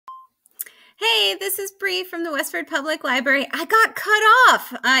Hey, this is Bree from the Westford Public Library. I got cut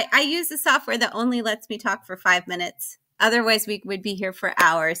off. I use the software that only lets me talk for 5 minutes. Otherwise, we would be here for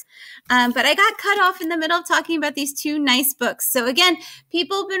hours. But I got cut off in the middle of talking about these two nice books. So again,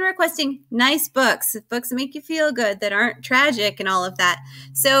 people have been requesting nice books that make you feel good, that aren't tragic and all of that.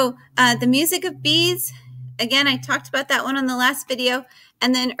 So The Music of Bees, again, I talked about that one on the last video.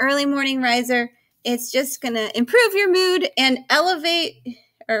 And then Early Morning Riser, it's just going to improve your mood and elevate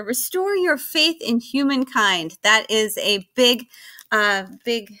or restore your faith in humankind. That is a big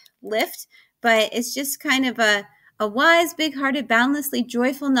lift, but it's just kind of a wise, big-hearted, boundlessly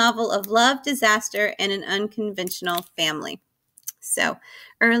joyful novel of love, disaster, and an unconventional family. So,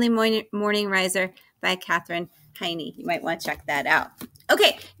 Early Morning Riser by Katherine Heine. You might want to check that out.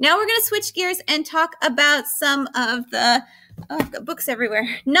 Okay, now we're going to switch gears and talk about some of the books everywhere.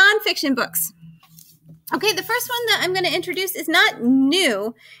 Nonfiction books. Okay, the first one that I'm going to introduce is not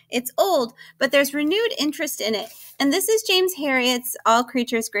new. It's old, but there's renewed interest in it. And this is James Herriot's All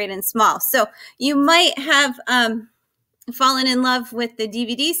Creatures Great and Small. So you might have fallen in love with the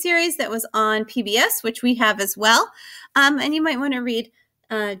DVD series that was on PBS, which we have as well. And you might want to read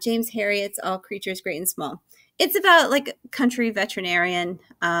James Herriot's All Creatures Great and Small. It's about like a country veterinarian.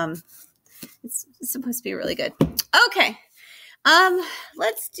 It's supposed to be really good. Okay.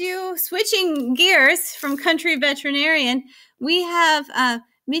 Let's do switching gears from country veterinarian. We have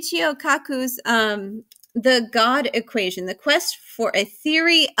Michio Kaku's The God Equation, the quest for a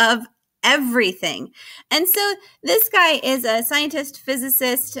theory of everything. And so this guy is a scientist,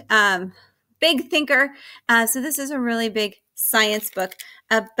 physicist, big thinker. So this is a really big science book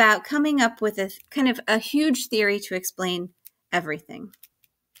about coming up with a kind of a huge theory to explain everything.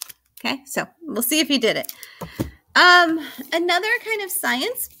 Okay, so we'll see if he did it. Another kind of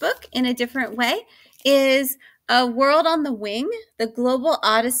science book in a different way is A World on the Wing, The Global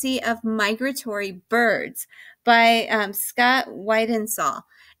Odyssey of Migratory Birds by Scott Weidensaul.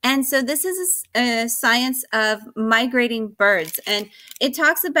 And so this is a science of migrating birds. And it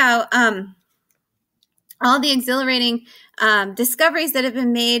talks about all the exhilarating discoveries that have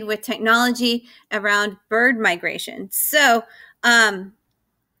been made with technology around bird migration. So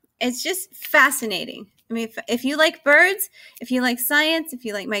it's just fascinating. I mean, if you like birds, if you like science, if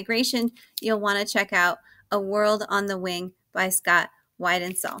you like migration, you'll want to check out A World on the Wing by Scott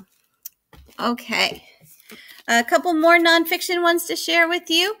Weidensaul. Okay. A couple more nonfiction ones to share with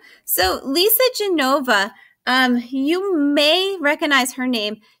you. So Lisa Genova, you may recognize her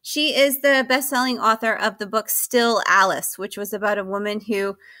name. She is the best-selling author of the book Still Alice, which was about a woman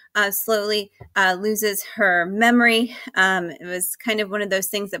who slowly loses her memory. It was kind of one of those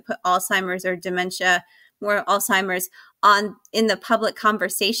things that put Alzheimer's or dementia, more Alzheimer's, in the public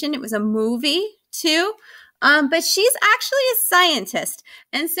conversation. It was a movie too. But she's actually a scientist.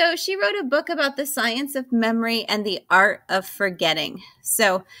 And so she wrote a book about the science of memory and the art of forgetting.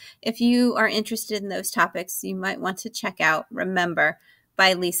 So if you are interested in those topics, you might want to check out Remember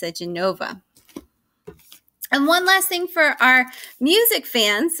by Lisa Genova. And one last thing for our music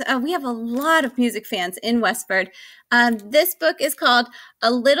fans, we have a lot of music fans in Westford. This book is called A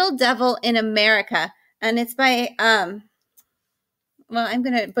Little Devil in America, and it's by, well, I'm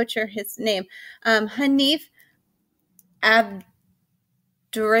going to butcher his name, Hanif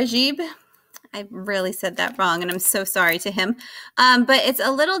Abdurrajib. I really said that wrong, and I'm so sorry to him. But it's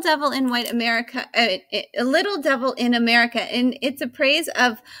A Little Devil in White America, A Little Devil in America, and it's a praise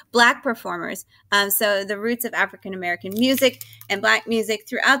of Black performers. So the roots of African-American music and Black music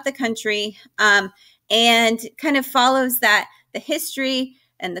throughout the country, and kind of follows that, the history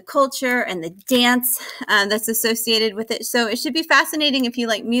and the culture and the dance that's associated with it. So it should be fascinating if you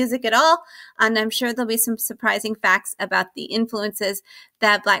like music at all. And I'm sure there'll be some surprising facts about the influences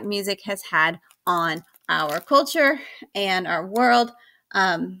that Black music has had on our culture and our world.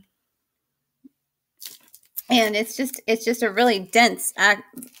 And it's just a really dense,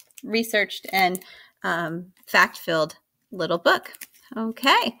 researched, and fact-filled little book.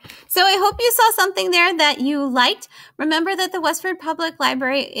 Okay, so I hope you saw something there that you liked. Remember that the Westford Public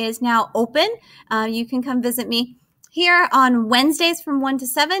Library is now open. You can come visit me here on Wednesdays from 1 to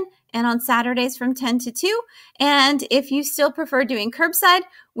 7 and on Saturdays from 10 to 2. And if you still prefer doing curbside,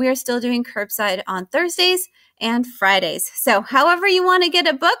 we are still doing curbside on Thursdays and Fridays. So however you want to get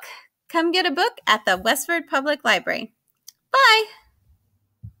a book, come get a book at the Westford Public Library. Bye.